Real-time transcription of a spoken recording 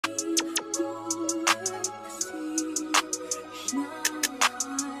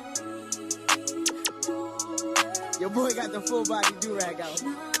Your boy got the full body do-rag out.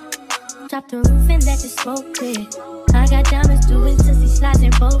 Drop the roof and let the smoke clear. I got diamonds doing sissy slides in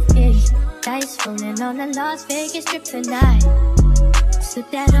both ears. Dice rolling on the Las Vegas strip tonight.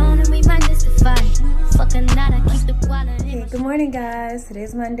 Slip that on and we might miss the fight. Fuck a night, I keep the water in. Hey, good morning guys.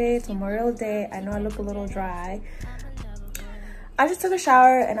 Today's Monday, it's Memorial Day. I know I look a little dry. I just took a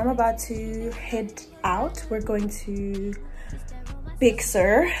shower and I'm about to head out. We're going to Big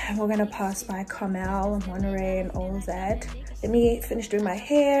Sur. We're gonna pass by Carmel and Monterey and all of that. Let me finish doing my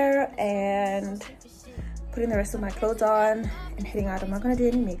hair and putting the rest of my clothes on and heading out. I'm not gonna do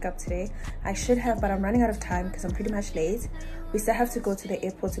any makeup today. I should have, but I'm running out of time because I'm pretty much late. We still have to go to the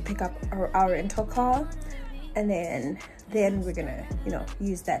airport to pick up our rental car, and then we're gonna, you know,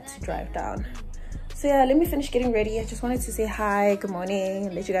 use that to drive down. So yeah, let me finish getting ready. I just wanted to say hi, good morning,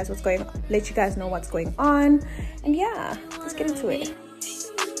 and let you guys know what's going on. And yeah, let's get into it.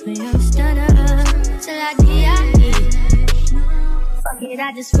 Fuck it,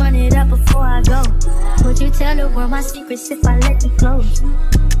 I just run it up before I go. Would you tell the world my secrets if I let you close?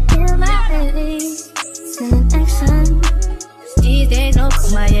 Feel my face, sending action. These days no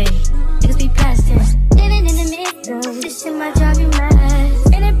Kumaye, niggas be past tense. Living in the middle, this shit might drive you mad.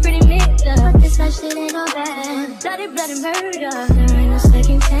 Ain't it pretty mixed up, this life shit ain't all bad. Bloody, bloody murder, there ain't no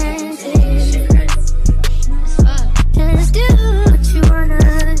second chances. Just do what you wanna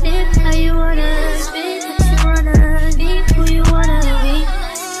live, how you wanna spit, what you wanna be, who you wanna be.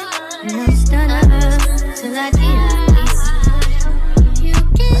 And I'm stunning till I get. You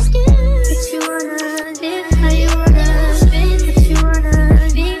can do what you wanna live, how you wanna spit, what you wanna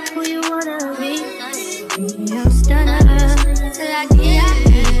be, who you wanna be. And I'm stunning till I get.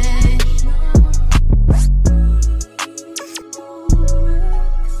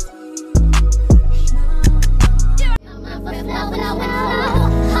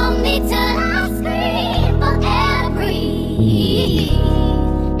 Hold me till I scream forever,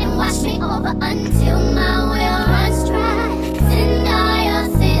 and wash me over until my well runs dry. Send all your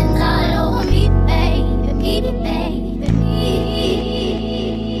sins all over me, baby, baby,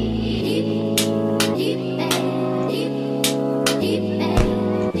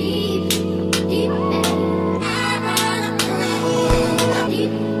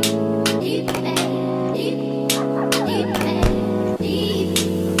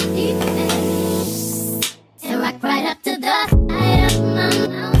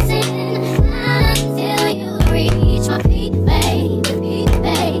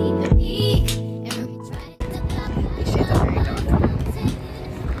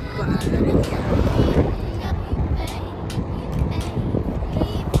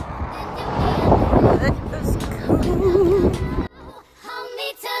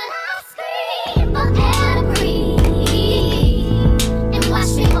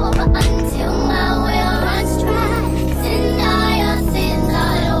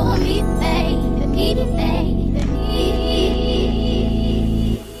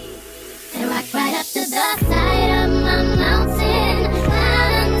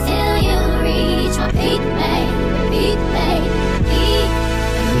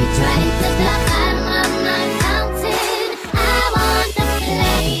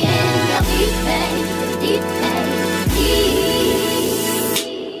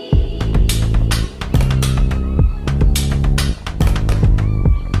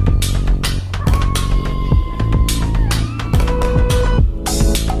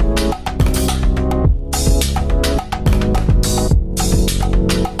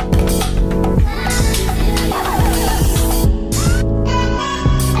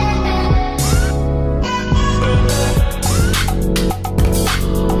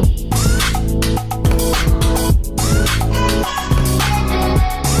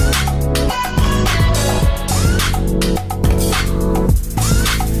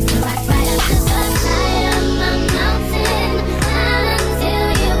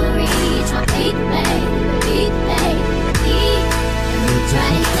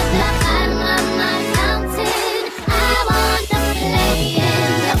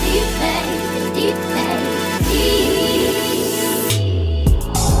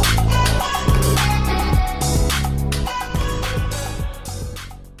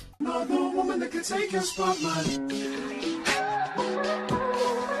 take your spotlight.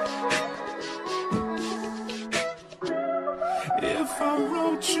 If I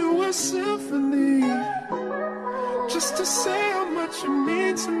wrote you a symphony, just to say how much you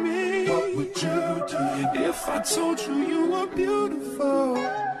mean to me, what would you do? If I told you you were beautiful,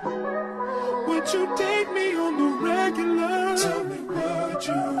 would you date me on the regular? Tell me, would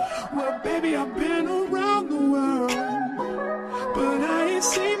you? Well, baby, I've been around the world, but I ain't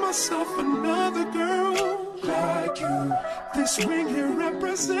seen myself another girl like you. This ring here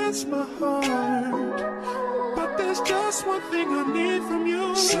represents my heart. But there's just one thing I need from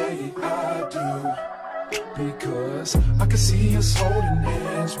you. Say I do. Because I can see us holding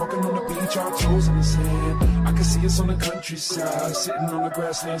hands, walking on the beach, our toes in the sand. I can see us on the countryside, sitting on the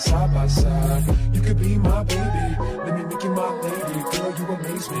grassland side by side. You could be my baby, let me make you my lady. Girl, you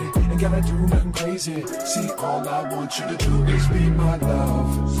amaze me, ain't gotta do nothing crazy. See, all I want you to do is be my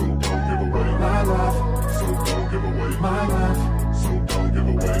love. So don't give away my love. So don't give away my love. So don't give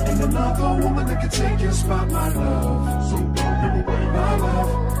away. Ain't another woman that can take your spot, my love. So don't give away my love.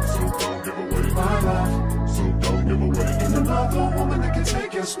 So don't give away my love. So don't give away. Ain't another woman that can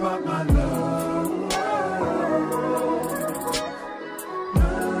take your spot, my love.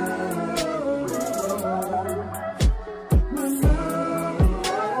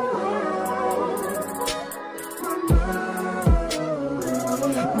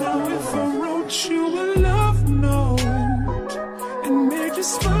 Now if I wrote you a love note and made you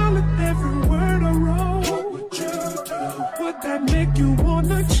smile at every word I wrote, what would you do? Would that make you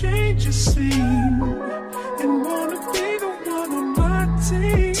wanna change your scene and wanna be the one on my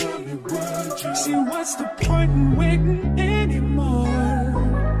team? Tell me, would you? See, what's the point in waiting anymore?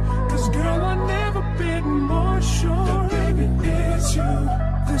 Cause girl, I've never been more sure that baby it's you.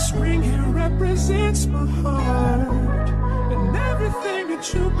 This ring here represents my heart and everything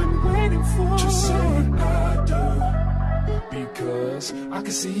that you've been waiting for. Just say I do. Because I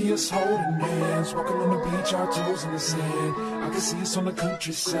can see us holding hands, walking on the beach, our toes in the sand. I can see us on the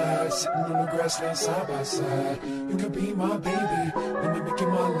countryside, sitting on the grassland side by side. You could be my baby, let me make you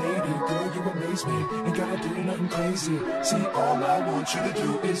my lady. Girl, you amaze me, ain't gotta do nothing crazy. See, all I want you to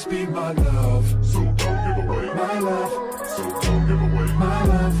do is be my love. So don't give away my love. So don't give away my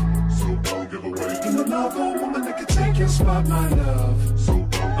love. So don't give away. Ain't another woman that can take your spot, my love. So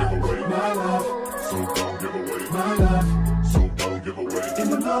don't give away my love. So don't give away my love. So don't give away.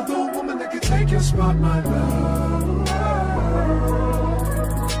 Ain't another woman that can take your spot, my love.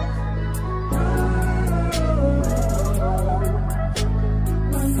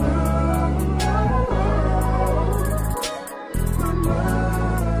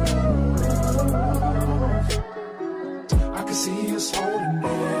 I can see us holding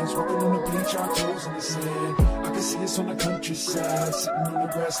hands, walking on the beach, our toes in the sand. I can see us on the countryside, sitting on the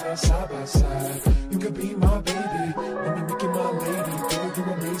grassland side by side. You could be my baby, let me make you my lady. Girl, you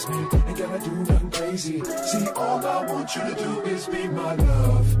amaze me, ain't gotta do nothing crazy. See, all I want you to do is be my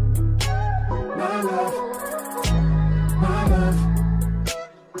love. My love. My love.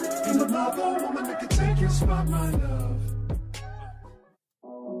 Ain't another woman that can take your spot, my love.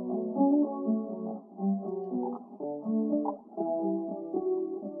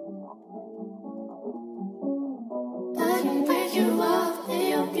 I can break you off, lay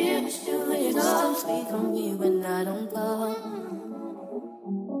your guilt, do it all. Sweet on me when I don't blow.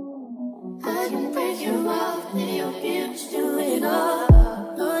 I can break you off, lay your guilt, do it all.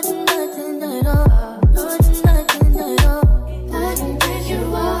 Lord, nothing at all. Lord, nothing at all. I can break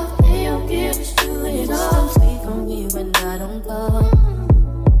you off, lay your guilt, do it all. Sweet on me when I don't blow.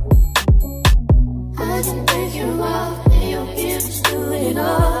 I can break you off, lay your guilt, do it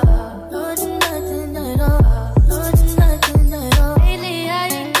all. Lord, nothing at all.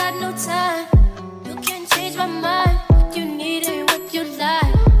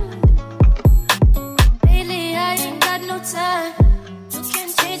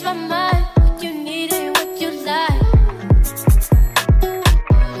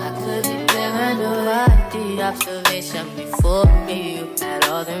 Observation before me, you had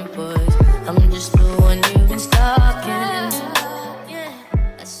all them boys. I'm just the one you've been stalking. Yeah,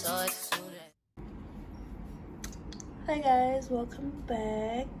 I saw it soon. Hi guys, welcome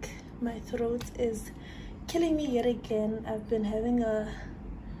back. My throat is killing me yet again. I've been having a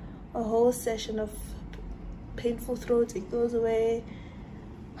whole session of painful throat. It goes away.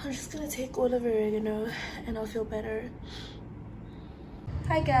 I'm just gonna take all of oregano and I'll feel better.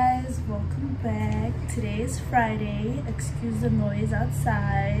 Hi guys, welcome back. Today is Friday. Excuse the noise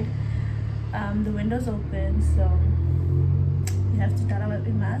outside. The window's open, so we have to tara what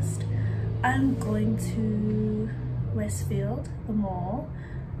we must. I'm going to Westfield, the mall,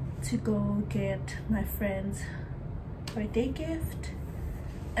 to go get my friend's birthday gift,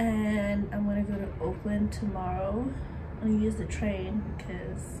 and I'm gonna go to Oakland tomorrow. I'm gonna use the train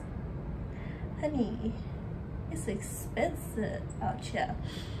because, honey, it's expensive out here.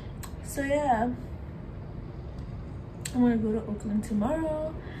 So yeah, I'm gonna go to Oakland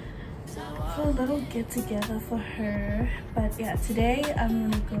tomorrow for a little get together for her. But yeah, today I'm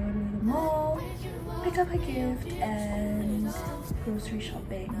gonna go to the mall, pick up a gift, and grocery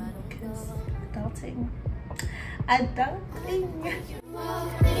shopping because adulting. I don't think.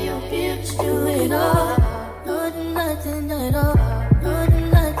 Do it all. Nothing at all.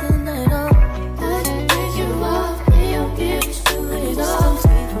 Nothing at all. I can break you off. Your bitch, do it all.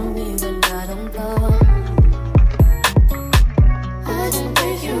 Stay from me when I don't go. I can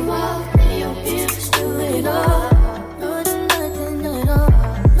break you off. Your bitch, do it all. Nothing at all.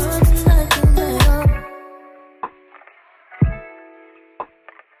 Nothing at all.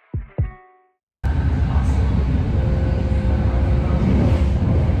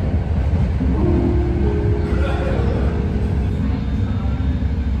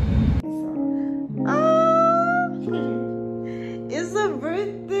 It's a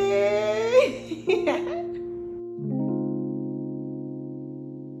birthday.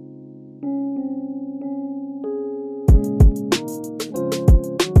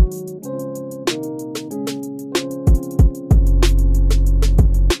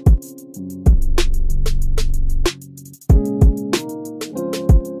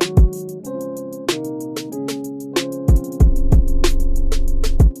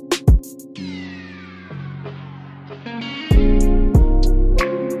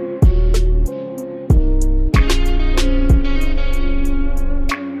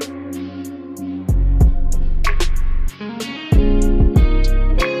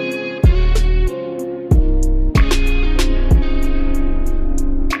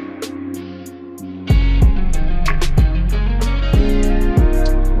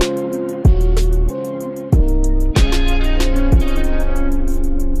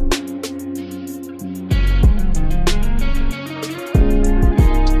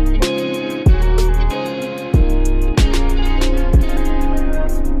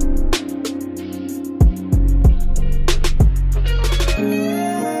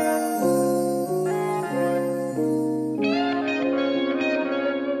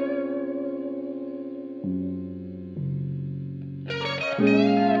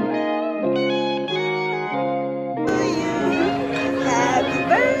 Happy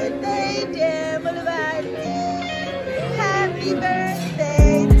birthday, dear Boulevard. Happy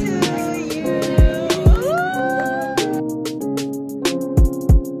birthday to you.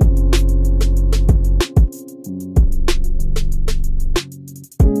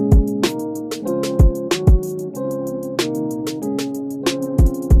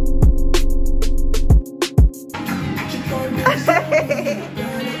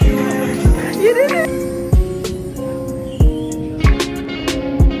 You didn't.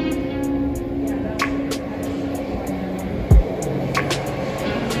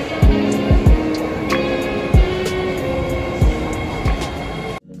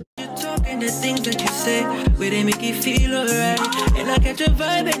 The things that you say, where they make you feel alright. And I catch a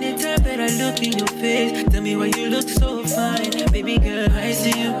vibe anytime that I look in your face. Tell me why you look so fine. Baby girl, I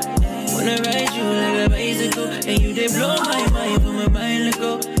see you. Wanna ride you like a bicycle. And you they blow my mind from a mile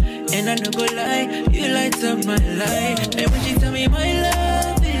ago. And I don't go lie, you light up my life. And when she tell me my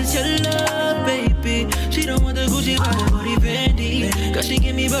love is your love, baby, she don't want the Gucci or the Fendi, cause she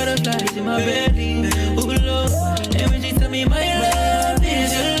give me butterflies in my belly. Ooh, Lord. And when she tell me my love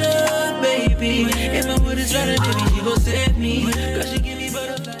is your love, baby, if my wood is running, baby, she gon' save me, cause she give me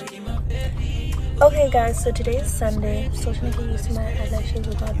butterflies in my belly. Okay guys, so today is Sunday. I'm still trying to get used to my eyelashes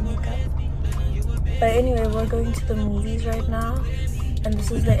without makeup. But anyway, we're going to the movies right now. And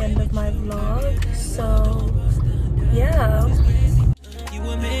this is the end of my vlog. So, yeah. You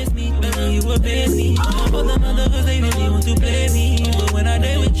amaze me, baby, you amaze me. All the motherfuckers, they really want to play me. But when I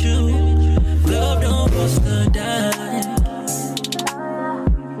day with you, love don't cost a dime.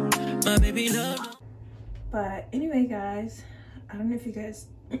 My baby love. But anyway guys, I don't know if you guys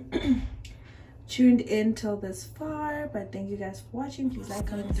tuned in till this far, but thank you guys for watching. Please like,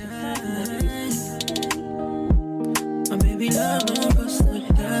 comment, subscribe.